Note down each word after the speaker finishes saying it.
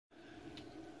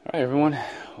Alright everyone,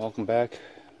 welcome back.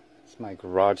 It's my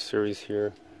garage series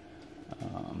here.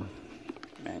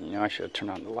 Man, you know, I should have turned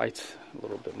on the lights a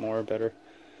little bit more better.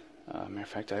 Matter of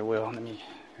fact, I will. I'm gonna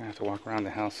have to walk around the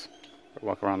house, or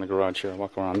walk around the garage here,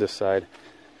 walk around this side.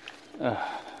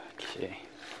 Okay.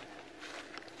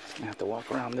 Gonna have to walk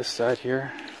around this side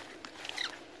here.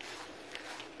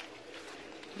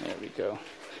 There we go.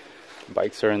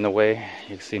 Bikes are in the way.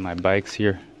 You can see my bikes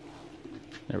here.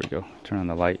 There we go. Turn on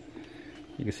the light.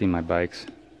 You can see my bikes.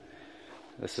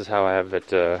 This is how I have it,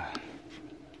 this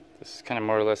is kind of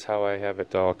more or less how I have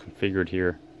it all configured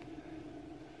here.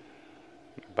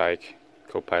 Bike,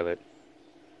 co-pilot,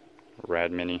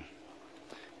 Rad Mini.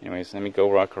 Anyways, let me go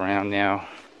walk around now.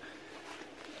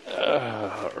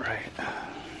 Alright.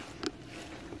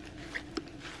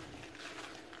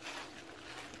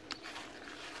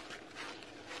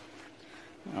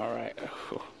 Alright.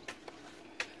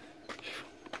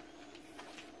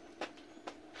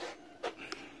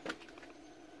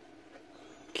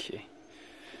 Okay.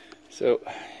 So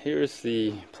here's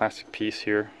the plastic piece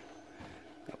here.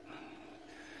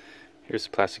 Here's the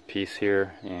plastic piece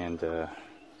here, and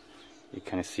you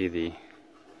kind of see you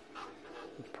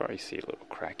probably see a little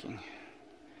cracking.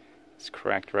 It's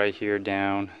cracked right here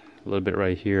down, a little bit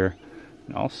right here,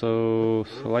 and also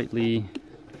slightly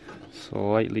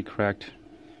cracked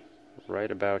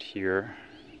right about here.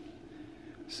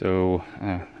 So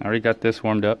I already got this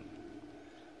warmed up.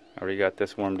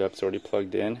 It's already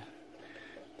plugged in.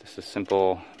 This is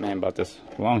simple. Man, bought this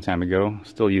a long time ago.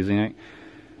 Still using it.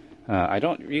 I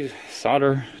don't use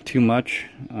solder too much,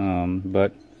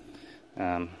 but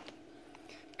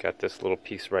got this little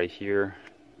piece right here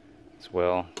as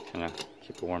well. Kind of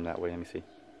keep it warm that way. Let me see.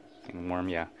 Warm,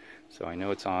 yeah. So I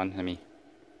know it's on. Let me.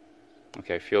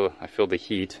 Okay, I feel the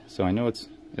heat, so I know it's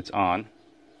on.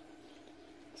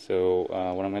 So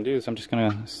what I'm gonna do is I'm just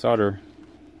gonna solder.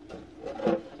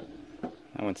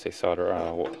 I wouldn't say solder.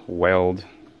 Weld.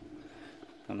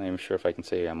 I'm not even sure if I can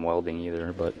say I'm welding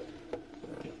either, but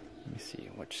let me see,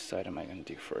 which side am I going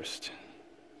to do first?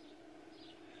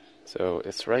 So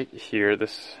it's right here.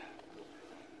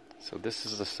 So this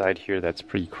is the side here that's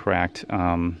pretty cracked.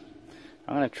 I'm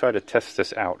going to try to test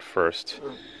this out first.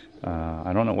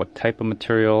 I don't know what type of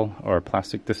material or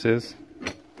plastic this is.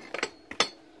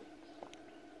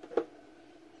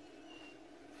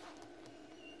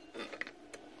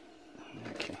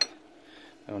 Okay.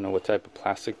 I don't know what type of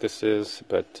plastic this is,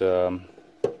 but I'm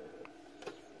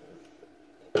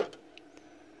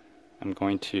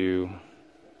going to.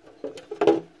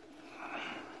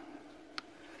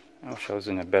 I wish I was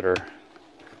in a better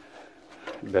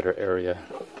area,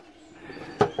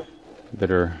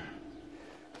 better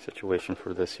situation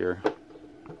for this here.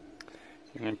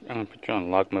 I'm going to put you on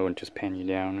lock mode and just pan you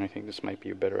down. I think this might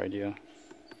be a better idea.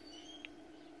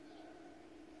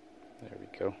 There we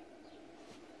go.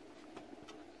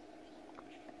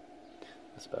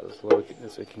 That's about as low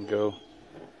as it can go.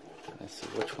 Let's see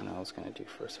which one I was going to do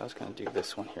first. I was going to do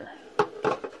this one here.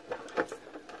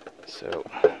 So,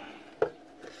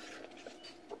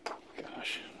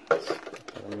 gosh,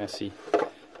 it's messy.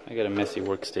 I got a messy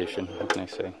workstation. What can I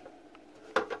say?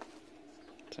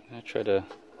 So I'm going to try to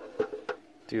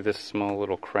do this small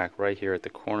little crack right here at the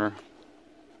corner,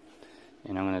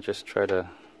 and I'm going to just try to.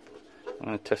 I'm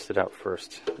going to test it out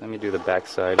first. Let me do the back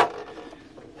side.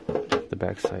 The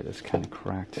back side is kind of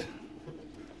cracked.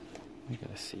 I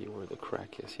gotta see where the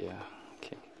crack is. Yeah,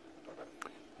 okay.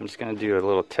 I'm just gonna do a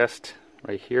little test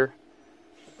right here,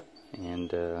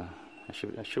 and I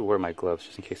should wear my gloves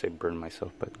just in case I burn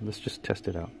myself. But let's just test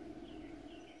it out.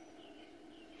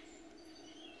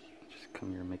 Just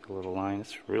come here and make a little line.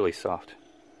 It's really soft.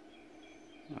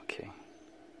 Okay.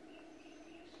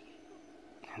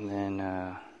 And then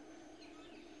I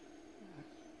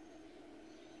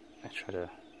try to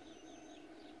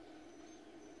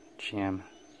jam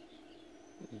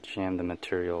the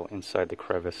material inside the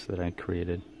crevice that I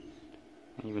created,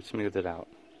 and even smooth it out.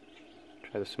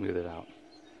 Try to smooth it out.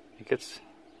 It gets,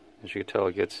 as you can tell,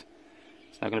 it's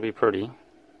not going to be pretty,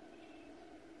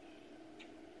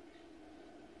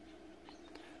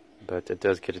 but it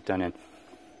does get it done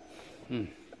in.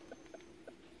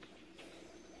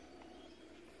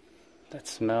 That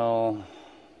smell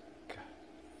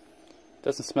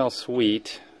doesn't smell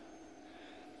sweet.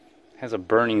 It has a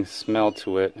burning smell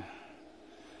to it.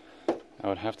 I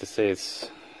would have to say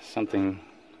it's something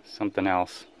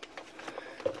else.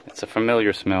 It's a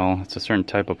familiar smell. It's a certain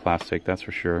type of plastic, that's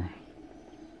for sure.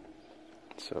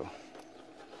 So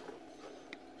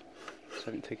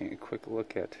I'm taking a quick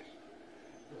look at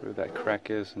where that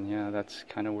crack is, and yeah, that's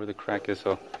kind of where the crack is.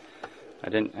 So I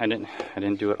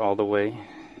didn't do it all the way.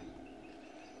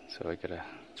 So I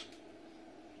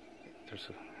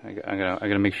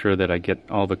gotta make sure that I get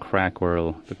all the crack,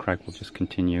 or the crack will just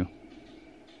continue.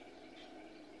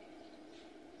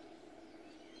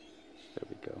 There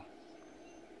we go.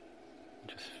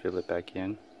 Just fill it back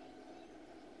in.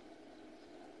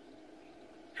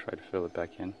 Try to fill it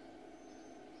back in.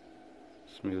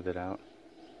 Smooth it out.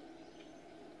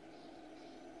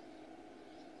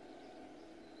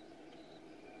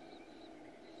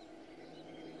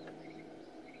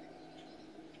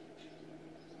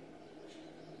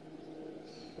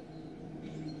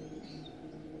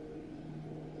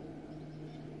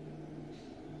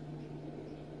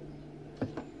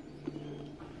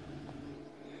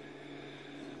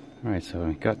 Alright, so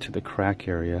I got to the crack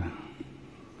area,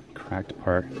 cracked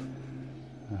part. You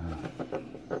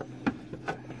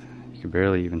can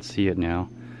barely even see it now.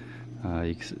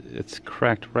 It's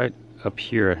cracked right up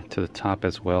here to the top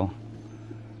as well.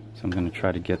 So I'm going to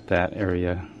try to get that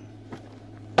area.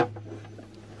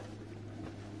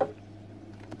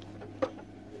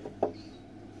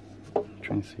 I'm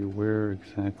trying to see where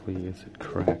exactly is it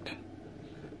cracked.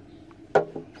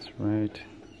 It's right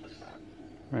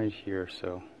here,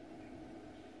 so.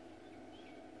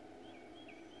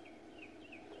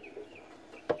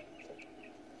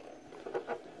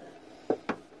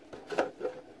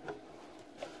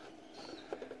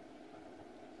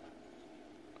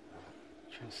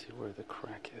 Trying to see where the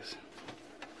crack is.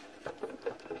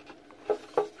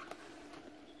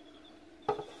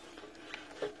 Let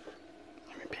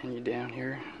me pin you down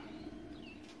here.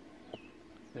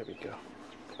 There we go.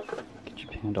 Get you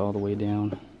pinned all the way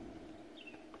down.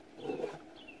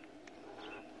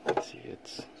 Let's see,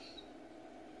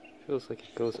 feels like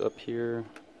it goes up here.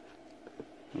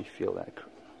 Let me feel that.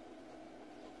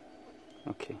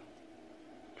 Okay.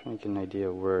 Trying to get an idea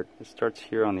of where it starts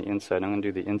here on the inside. I'm going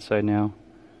to do the inside now.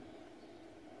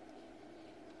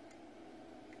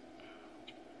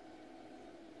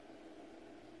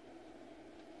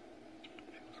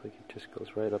 Feels like it just goes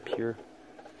right up here.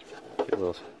 Get a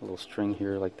little string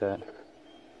here like that,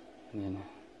 and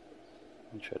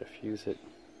then try to fuse it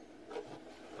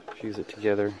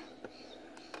together.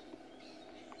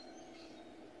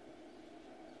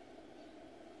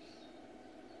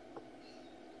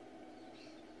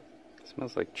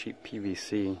 Smells like cheap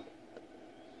PVC.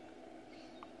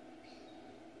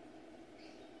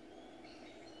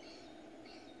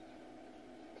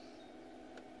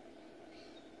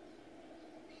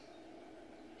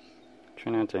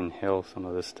 Try not to inhale some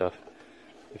of this stuff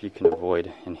if you can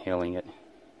avoid inhaling it.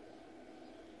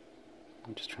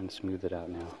 I'm just trying to smooth it out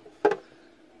now.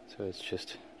 So it's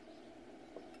just,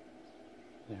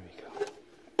 there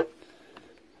we go.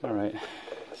 Alright,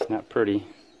 it's not pretty.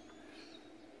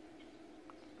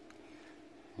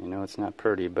 I know it's not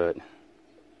pretty, but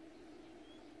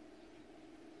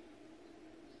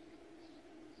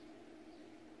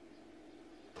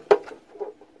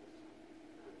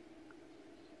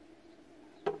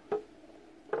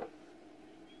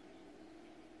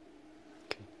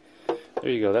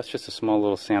there you go. That's just a small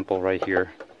little sample right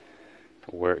here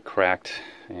where it cracked,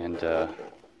 and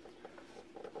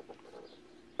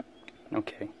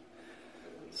okay.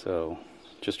 So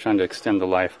just trying to extend the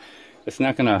life. It's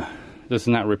not gonna, this is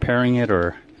not repairing it,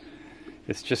 or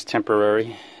it's just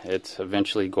temporary. It's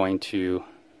eventually going to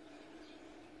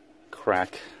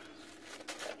crack.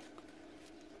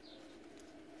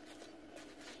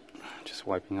 Just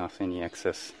wiping off any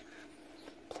excess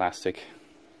plastic.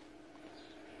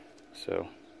 So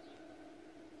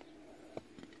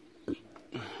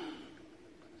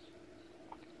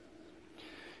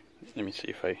let me see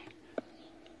if I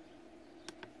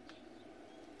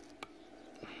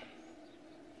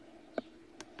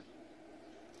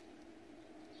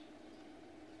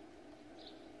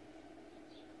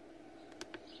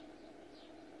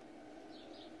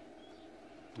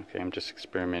okay, I'm just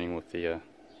experimenting with the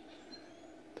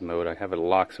mode. I have it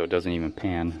locked so it doesn't even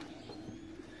pan.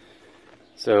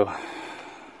 So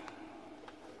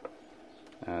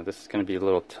this is going to be a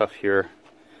little tough here.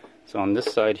 So on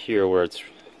this side here where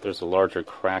there's a larger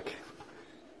crack,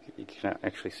 you can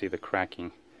actually see the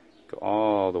cracking go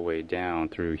all the way down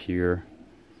through here.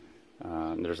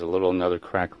 There's another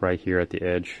crack right here at the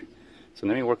edge. So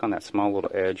let me work on that small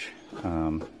little edge.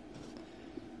 The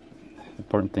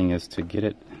important thing is to get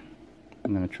it,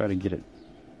 I'm going to try to get it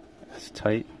as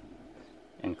tight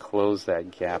and close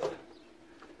that gap.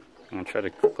 I'm going to try to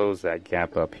close that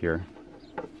gap up here.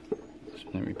 So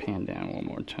let me pan down one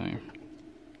more time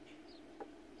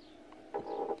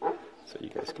so you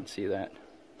guys can see that.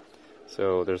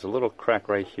 So there's a little crack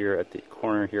right here at the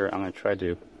corner here. I'm going to try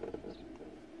to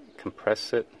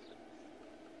compress it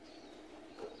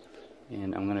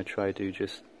and I'm going to try to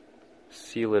just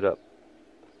seal it up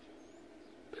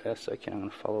best I can. I'm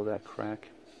going to follow that crack,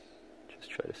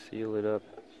 just try to seal it up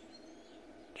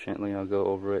gently. I'll go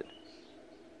over it.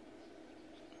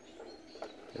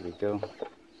 There we go.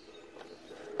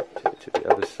 Take it to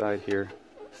the other side here.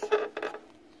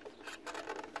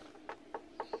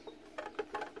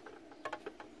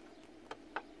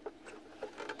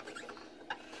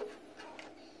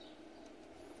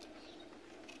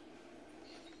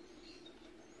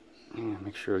 Yeah,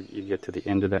 make sure you get to the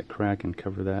end of that crack and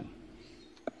cover that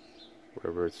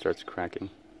wherever it starts cracking.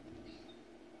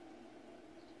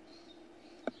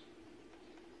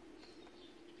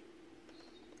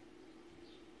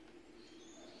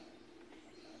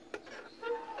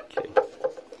 Okay,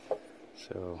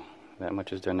 so that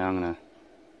much is done. Now I'm going to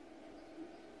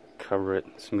cover it,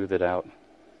 smooth it out,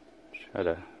 try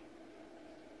to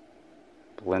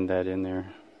blend that in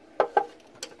there.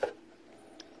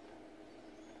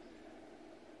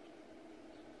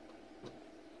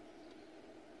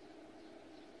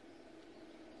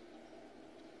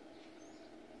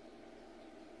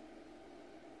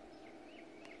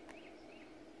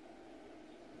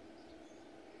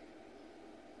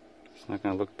 It's not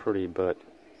going to look pretty, but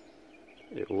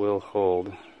it will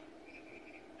hold.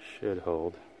 Should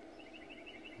hold,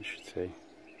 I should say.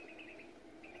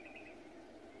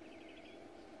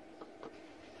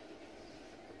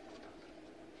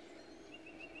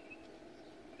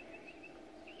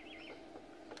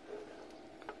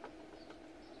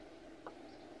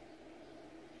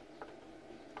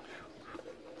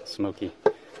 Smoky.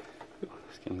 Ooh,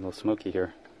 it's getting a little smoky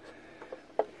here.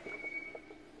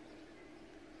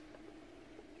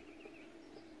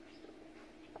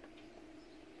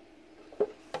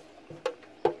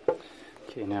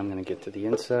 Okay, now I'm going to get to the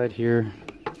inside here.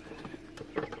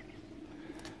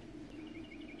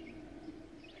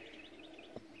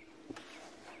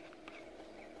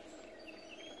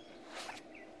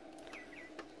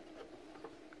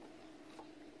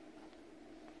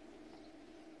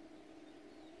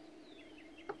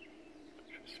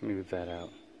 Smooth that out.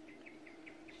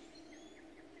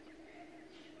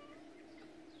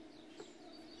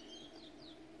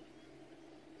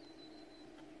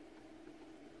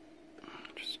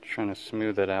 Just trying to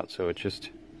smooth that out so it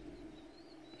just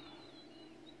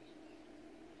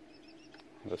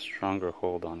has a stronger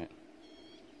hold on it.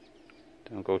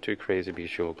 Don't go too crazy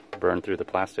because you'll burn through the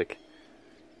plastic.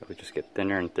 It will just get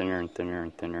thinner and thinner and thinner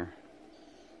and thinner,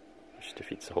 which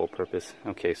defeats the whole purpose.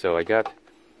 Okay, so I got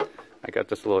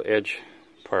this little edge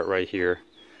part right here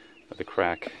of the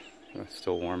crack. It's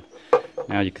still warm.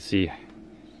 Now you can see, I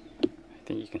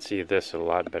think you can see this a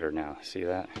lot better now. See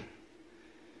that?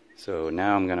 So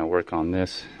now I'm going to work on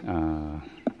this.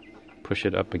 Push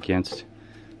it up against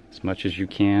as much as you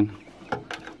can.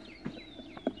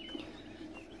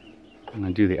 I'm going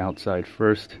to do the outside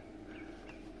first.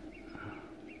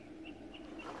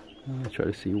 I'll try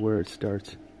to see where it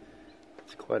starts.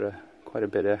 It's quite a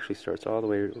bit. It actually starts all the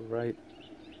way right.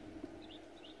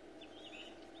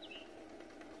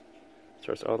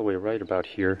 Starts all the way right about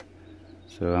here.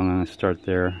 So I'm going to start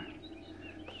there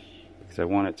because I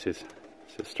want it to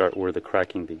start where the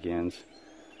cracking begins.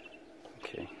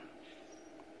 Okay.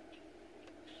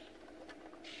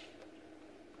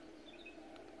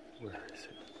 Where is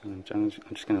it? I'm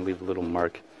just going to leave a little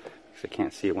mark because I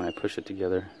can't see it when I push it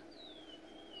together.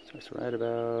 So it's right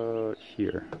about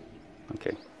here.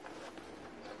 Okay.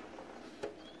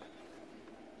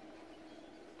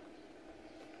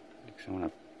 So I want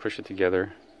to push it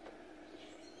together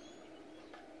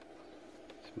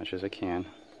as much as I can.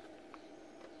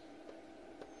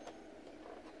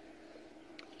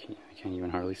 I can't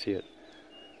even hardly see it.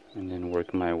 And then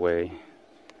work my way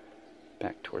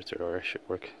back towards it, or I should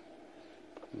work.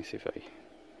 Let me see if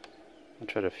I'll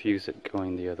try to fuse it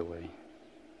going the other way.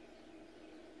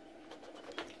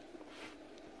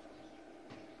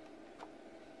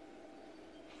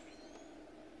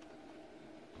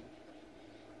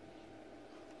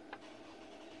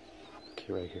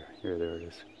 Okay, right here. There it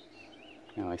is.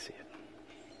 Now I see it.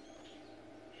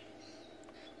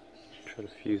 Try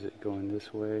to fuse it going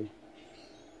this way.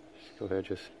 Just go ahead,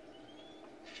 just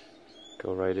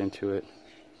go right into it.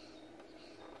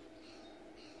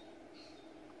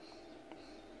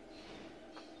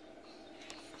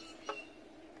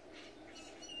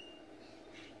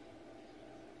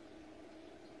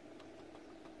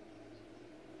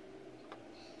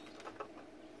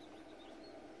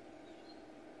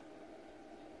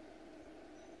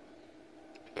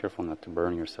 Careful not to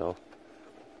burn yourself.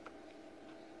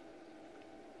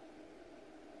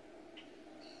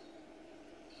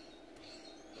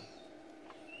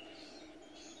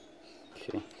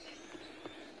 Okay,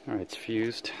 Alright, it's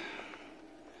fused.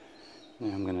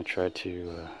 Now I'm going to try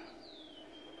to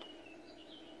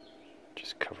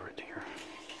just cover it here.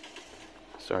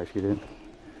 Sorry if you did.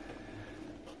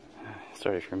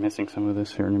 Sorry if you're missing some of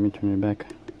this. Here, let me turn it back.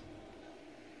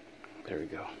 There we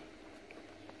go.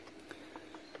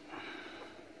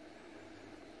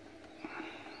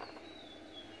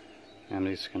 I'm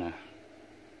just going to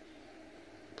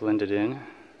blend it in.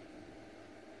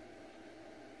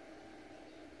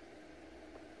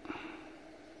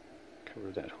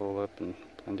 Cover that hole up and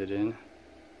blend it in.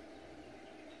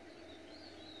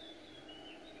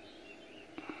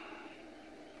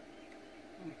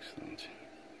 Excellent.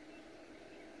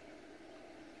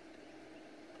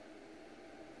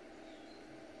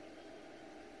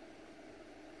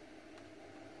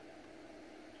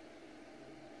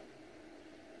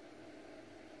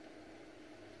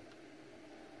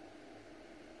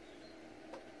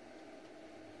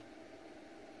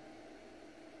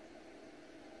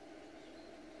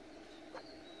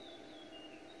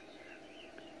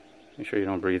 Make sure you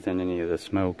don't breathe in any of the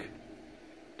smoke.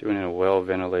 Do it in a well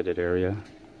ventilated area.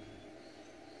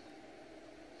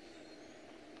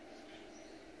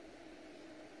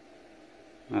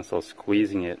 I'm also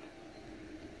squeezing it,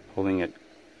 holding it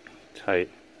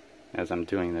tight as I'm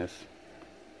doing this.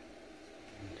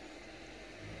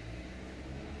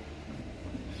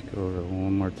 Just go over it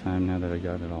one more time now that I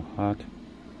got it all hot.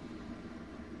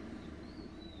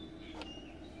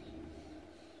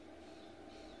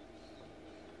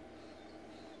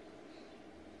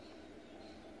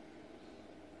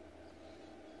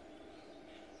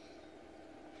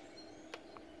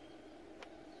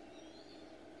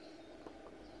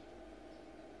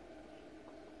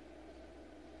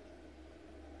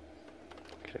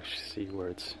 See where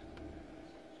it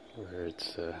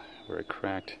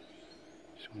cracked.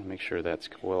 Just want to make sure that's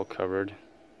well covered.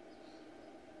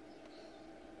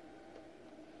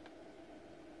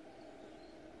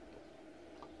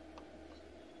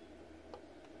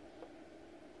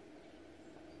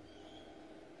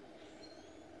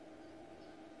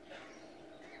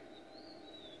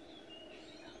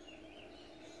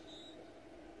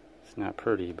 It's not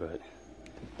pretty, but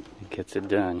it gets it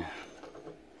done.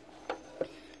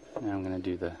 Now I'm going to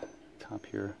do the top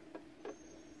here.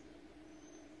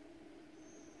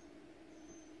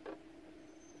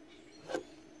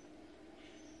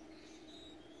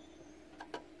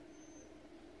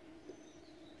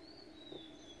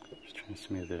 Just trying to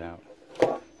smooth it out.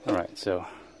 Alright, so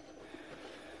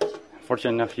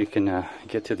fortunate enough you can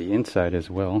get to the inside as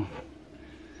well.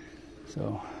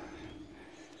 So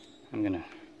I'm going to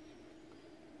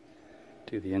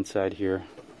do the inside here.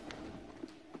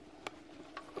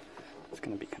 It's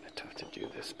going to be kind of tough to do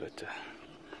this, but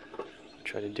I'll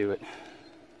try to do it.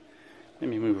 Let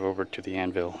me move over to the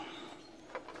anvil.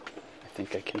 I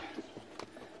think I can.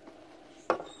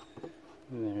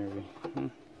 There we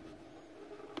go.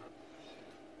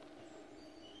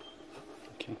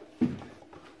 Okay.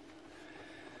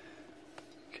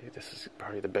 Okay, this is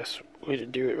probably the best way to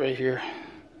do it right here.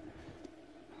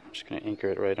 I'm just going to anchor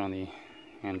it right on the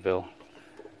anvil.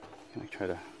 I'm going to try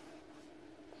to.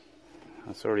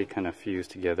 It's already kind of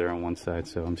fused together on one side,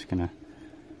 so I'm just going to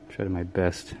try to my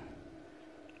best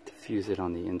to fuse it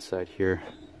on the inside here.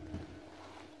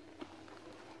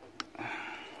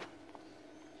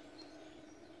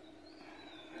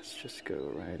 Let's just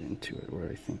go right into it where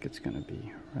I think it's going to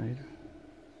be, right?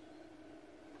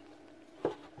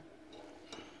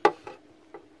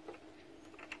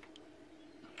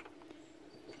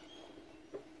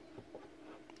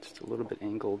 Just a little bit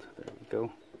angled. There we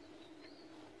go.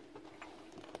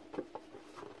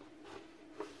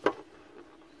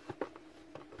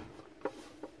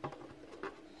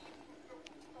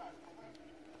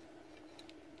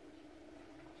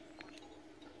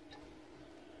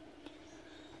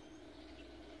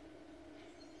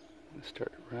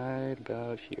 Start right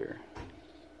about here.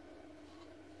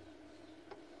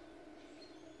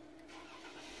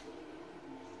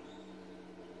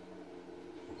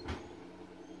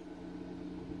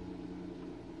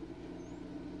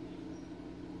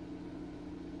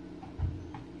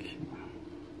 Okay.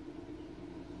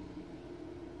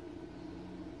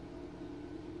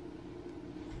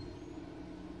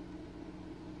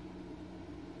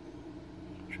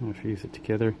 Trying to fuse it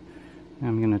together. Now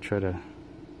I'm going to try to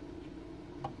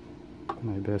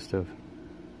my best of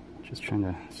just trying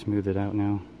to smooth it out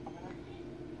now.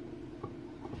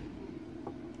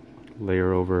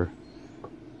 Layer over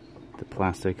the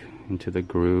plastic into the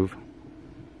groove.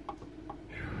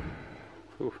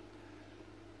 Whew.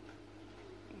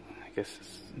 I guess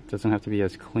it doesn't have to be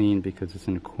as clean because it's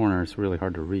in a corner. It's really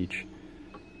hard to reach.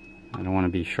 I don't want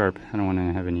to be sharp. I don't want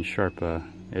to have any sharp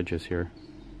edges here.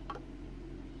 I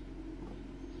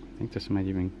think this might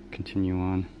even continue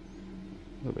on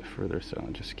a little bit further, so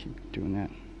I'll just keep doing that.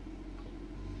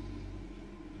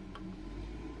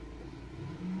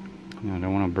 Now, I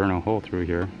don't want to burn a hole through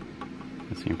here.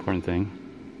 That's the important thing.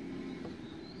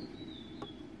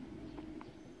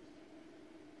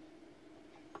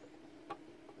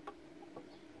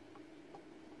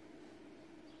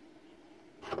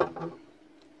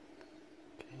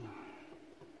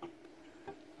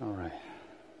 Alright.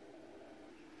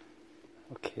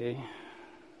 Okay.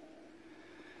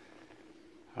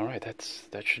 Alright,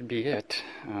 that should be it.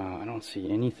 I don't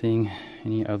see anything,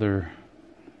 any other.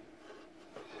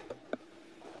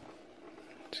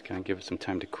 Just gonna give it some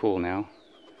time to cool now.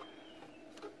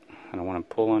 I don't want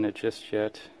to pull on it just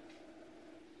yet.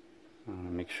 I want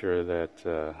to make sure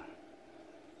that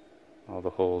all the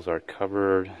holes are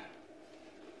covered,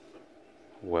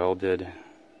 welded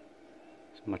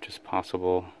as much as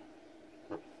possible.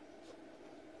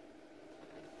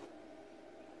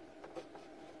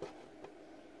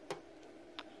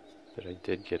 That I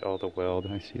did get all the weld.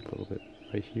 I see a little bit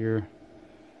right here.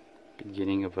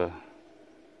 Beginning of a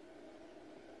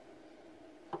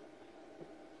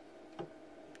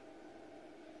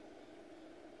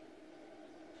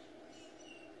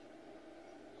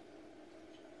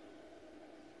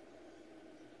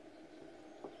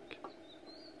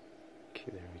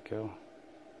okay, there we go.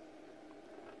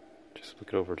 Just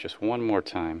look it over just one more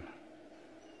time.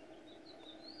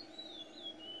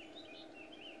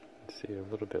 See a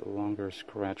little bit longer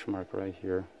scratch mark right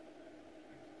here.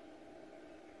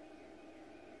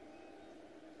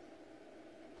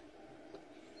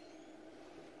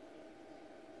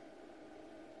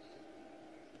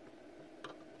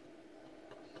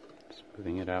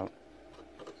 Smoothing it out.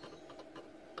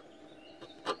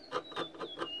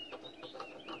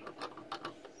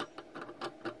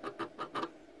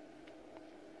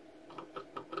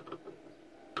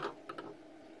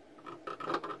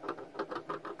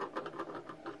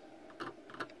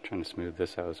 Trying to smooth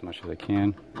this out as much as I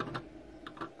can.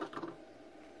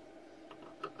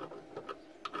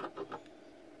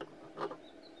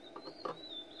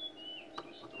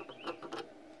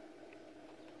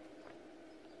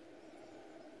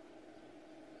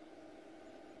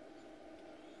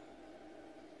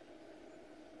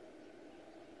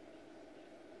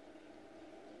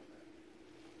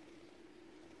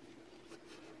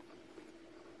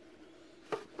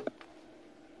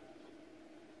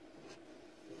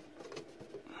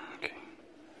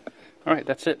 All right,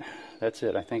 that's it. That's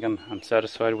it. I think I'm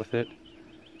satisfied with it.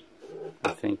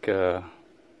 I think that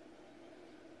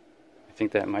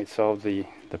might solve the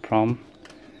problem.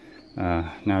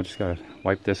 Now I just gotta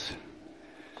wipe this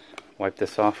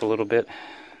off a little bit.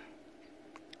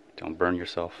 Don't burn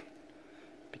yourself.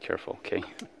 Be careful, okay?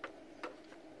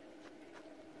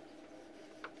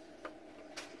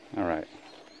 All right.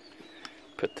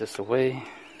 Put this away.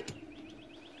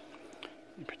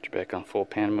 Put you back on full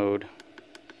pan mode.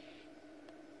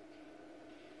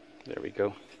 There we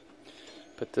go.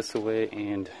 Put this away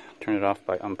and turn it off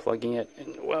by unplugging it.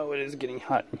 And wow, it is getting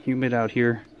hot and humid out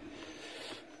here.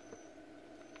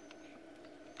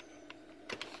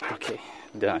 Okay,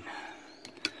 done.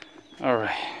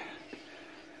 Alright.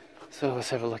 So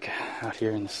let's have a look out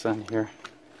here in the sun here.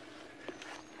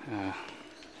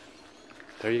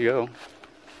 There you go.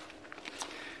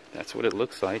 That's what it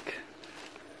looks like.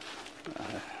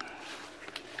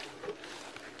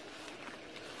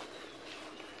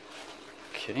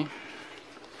 Okay.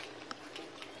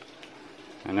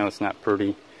 I know it's not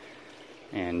pretty,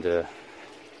 and it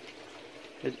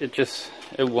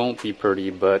won't be pretty,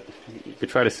 but you could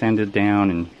try to sand it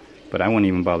down, but I wouldn't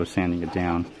even bother sanding it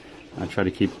down. I try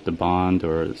to keep the bond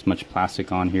or as much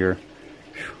plastic on here.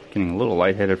 Getting a little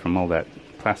lightheaded from all that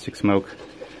plastic smoke.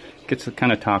 Gets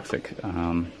kind of toxic.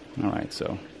 Alright,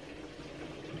 so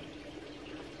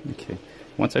okay.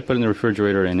 Once I put it in the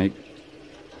refrigerator and it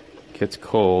gets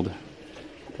cold,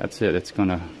 that's it. It's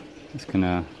gonna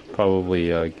probably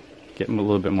get a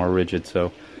little bit more rigid. So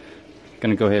I'm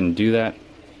gonna go ahead and do that.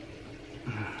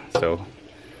 So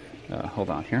hold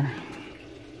on here.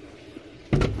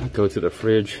 I'll go to the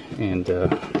fridge and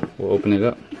we'll open it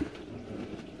up.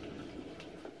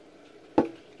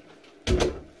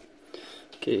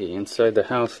 Okay, inside the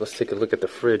house, let's take a look at the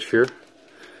fridge here,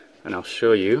 and I'll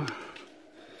show you.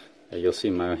 You'll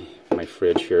see my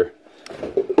fridge here,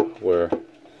 where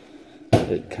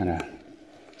it kind of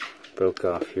broke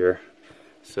off here.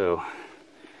 So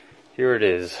here it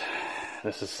is.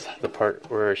 This is the part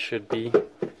where it should be,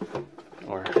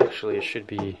 or actually it should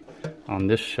be on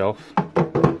this shelf.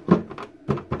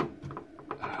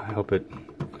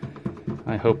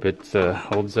 I hope it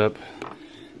holds up.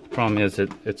 The problem is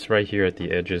it's right here at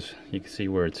the edges. You can see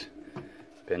where it's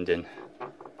bending.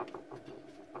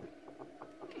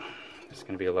 There's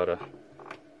going to be a lot of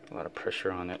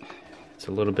pressure on it. It's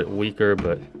a little bit weaker,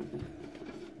 but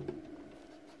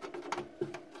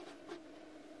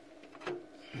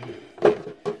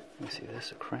let me see. Is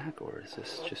this a crack or is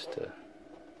this just a?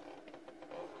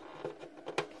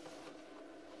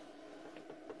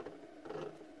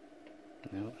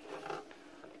 No.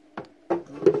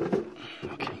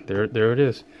 Okay, there it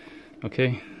is.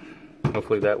 Okay,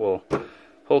 hopefully that will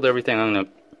hold everything. I'm gonna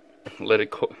let it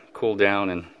cool down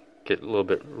and get a little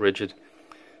bit rigid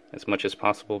as much as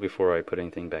possible before I put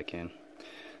anything back in.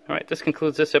 Alright, this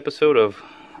concludes this episode of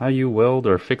how you weld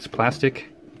or fix plastic.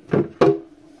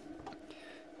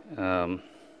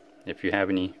 If you have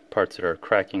any parts that are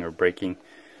cracking or breaking,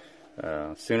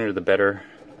 sooner the better.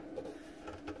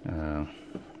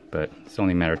 But it's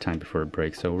only a matter of time before it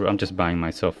breaks, so I'm just buying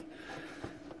myself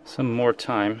some more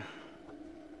time.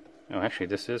 Oh, actually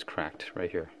this is cracked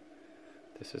right here.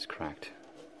 This is cracked.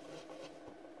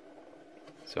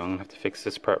 So I'm gonna have to fix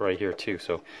this part right here too.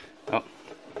 So, oh,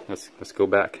 let's go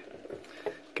back.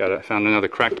 Found another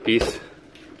cracked piece.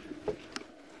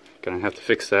 Gonna have to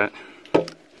fix that.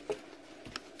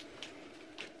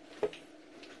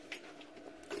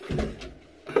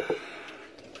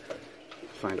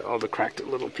 Find all the cracked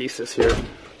little pieces here.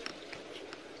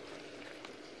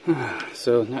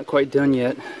 So not quite done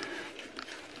yet.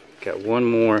 Got one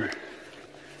more.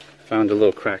 Found a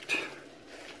little cracked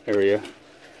area.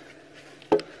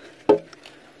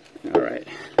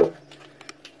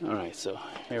 Alright, so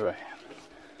here I am.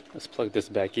 Let's plug this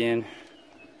back in.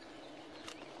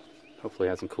 Hopefully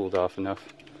it hasn't cooled off enough.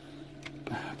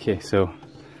 Okay, so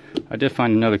I did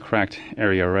find another cracked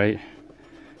area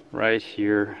right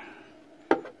here.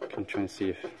 I'm trying to see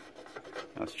if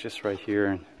it's just right here,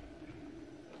 and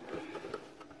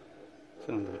it's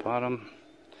on the bottom.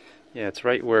 Yeah, it's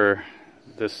right where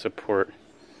this support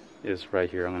is right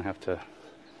here. I'm gonna have to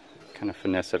kind of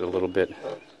finesse it a little bit,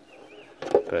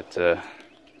 but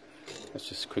let's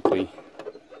just quickly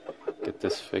get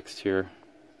this fixed here.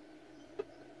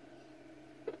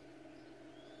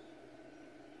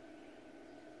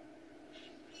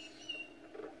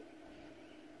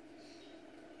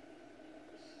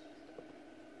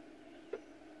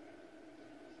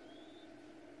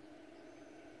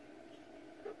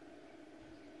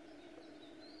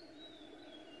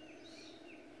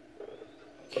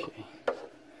 Okay,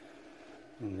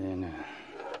 and then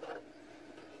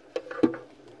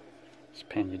just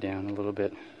pan you down a little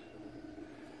bit.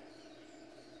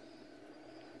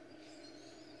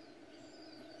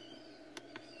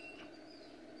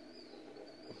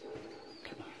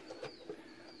 Okay.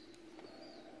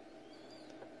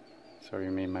 Sorry, I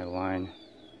made my line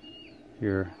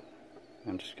here.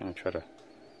 I'm just going to try to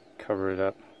cover it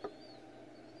up.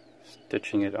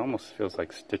 Stitching it almost feels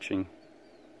like stitching,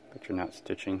 but you're not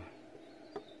stitching,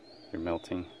 you're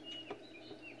melting.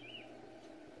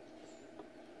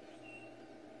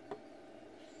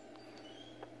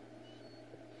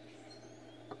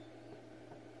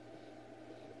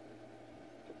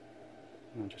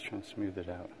 I'm just trying to smooth it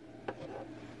out.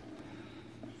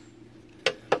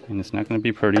 And it's not going to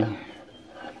be pretty.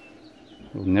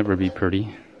 It will never be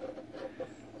pretty,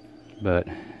 but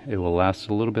it will last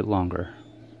a little bit longer.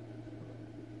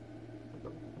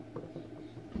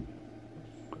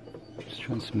 Just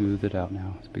trying to smooth it out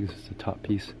now. It's because it's the top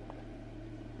piece.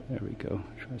 There we go.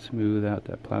 Try to smooth out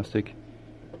that plastic.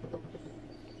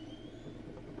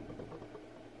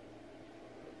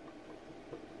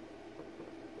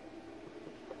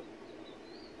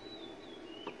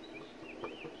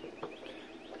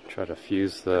 Try to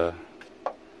fuse the.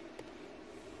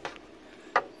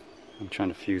 I'm trying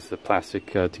to fuse the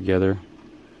plastic together.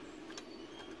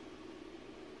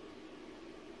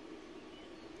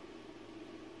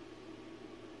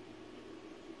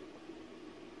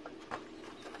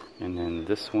 And then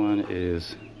this one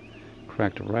is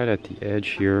cracked right at the edge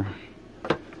here.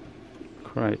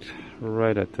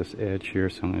 Right at this edge here.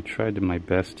 So I'm going to try to do my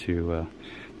best to.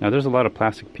 Now there's a lot of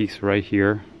plastic piece right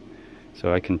here,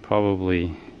 so I can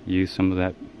probably use some of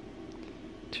that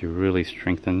to really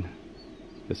strengthen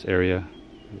this area.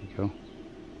 There we go.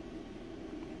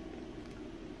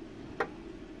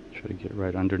 Try to get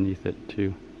right underneath it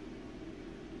too.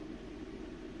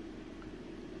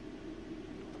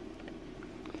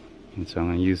 And so I'm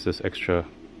going to use this extra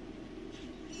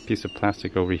piece of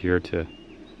plastic over here to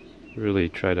really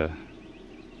try to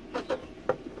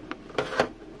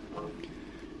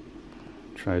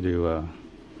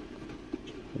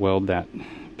weld that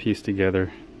piece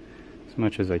together as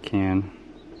much as I can.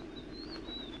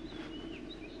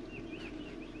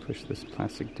 Push this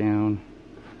plastic down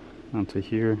onto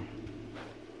here.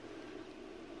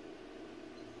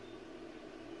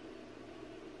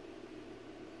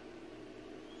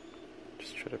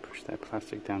 Just try to push that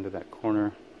plastic down to that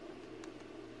corner.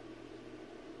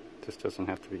 This doesn't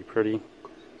have to be pretty.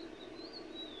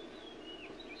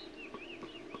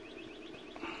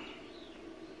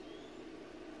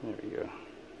 There we go.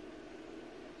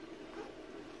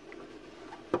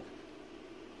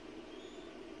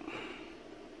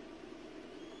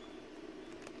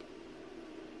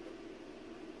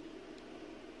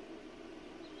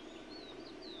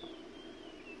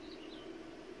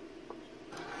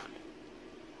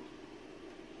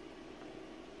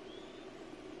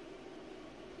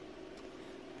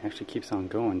 Actually keeps on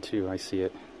going too. I see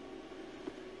it.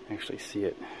 I actually see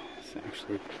it. It's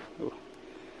actually. Oh,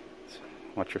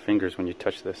 watch your fingers when you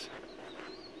touch this.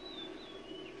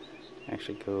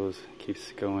 Actually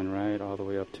keeps going right all the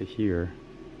way up to here.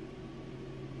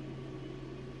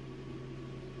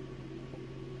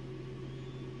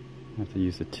 I have to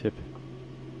use the tip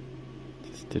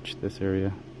to stitch this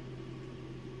area.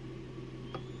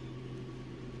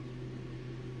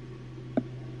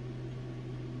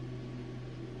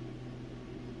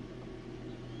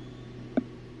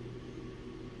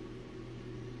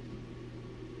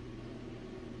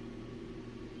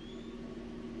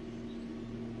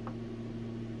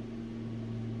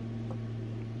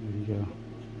 Go.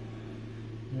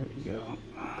 There we go.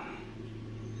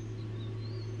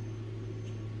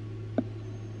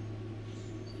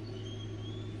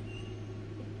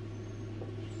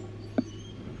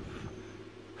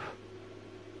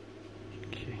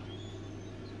 Okay.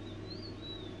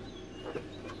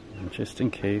 And just in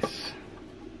case,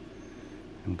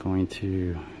 I'm going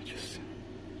to just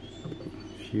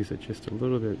fuse it just a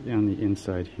little bit on the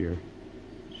inside here,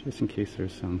 just in case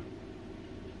there's some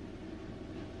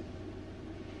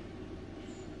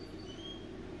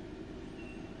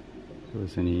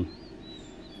was any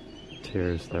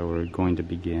tears that were going to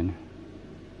begin.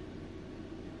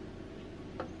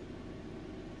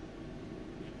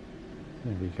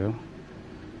 There we go.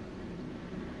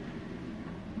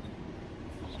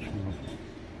 Just trying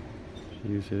to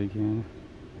fuse it again.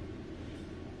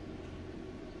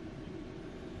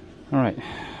 Alright.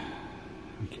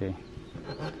 Okay.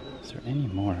 Is there any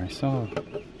more? I saw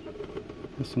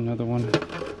there's another one.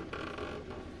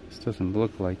 This doesn't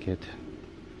look like it.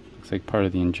 Looks like part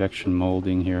of the injection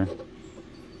molding here.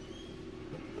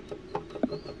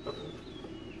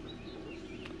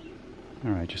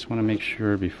 Alright, just want to make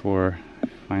sure before I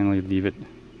finally leave it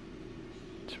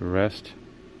to rest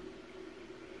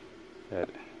that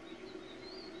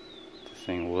this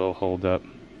thing will hold up.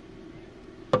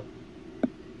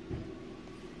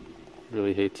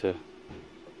 Really hate to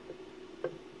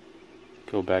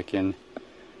go back in,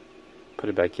 put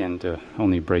it back in to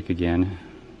only break again.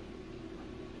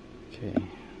 Okay,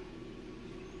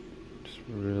 just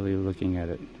really looking at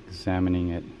it, examining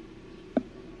it.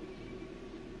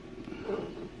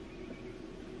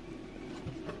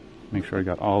 Make sure I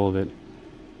got all of it.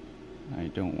 I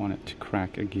don't want it to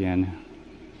crack again.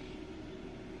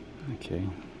 Okay.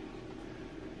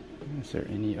 Is there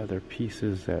any other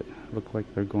pieces that look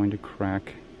like they're going to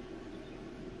crack?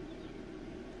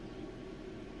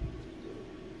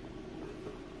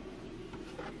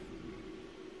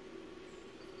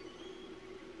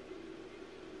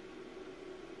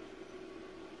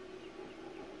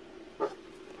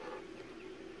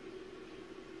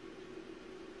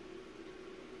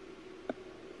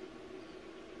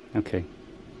 Okay.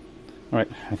 Alright,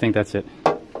 I think that's it.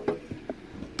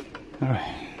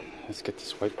 Alright, let's get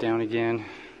this wiped down again.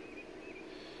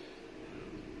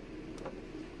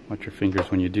 Watch your fingers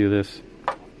when you do this.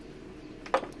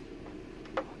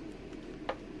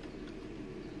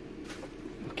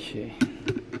 Okay.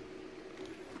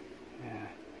 Yeah.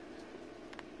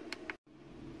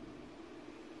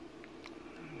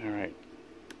 Alright.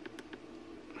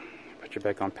 Put you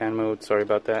back on pan mode. Sorry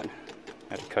about that.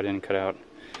 I had to cut in and cut out.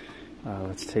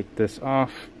 Let's take this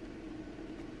off.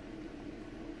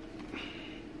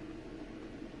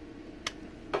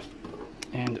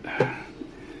 And,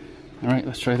 alright,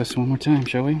 let's try this one more time,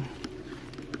 shall we?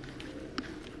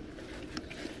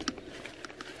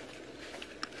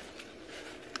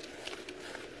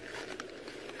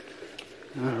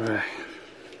 Alright.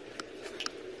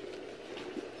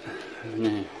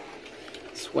 Man,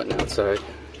 it's sweating outside.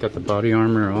 Got the body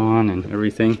armor on and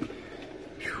everything.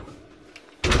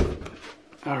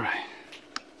 Alright.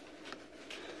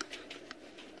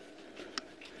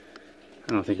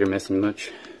 I don't think you're missing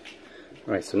much.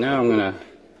 Alright, so now I'm gonna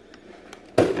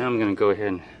Now I'm going to go ahead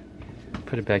and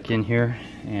put it back in here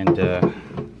and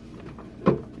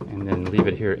then leave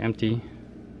it here empty.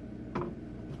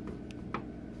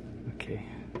 Okay,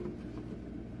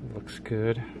 looks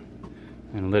good.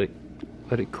 And let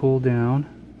it cool down.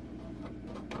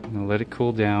 I'm gonna let it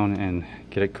cool down and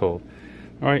get it cold.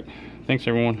 All right, thanks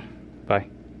everyone. Bye.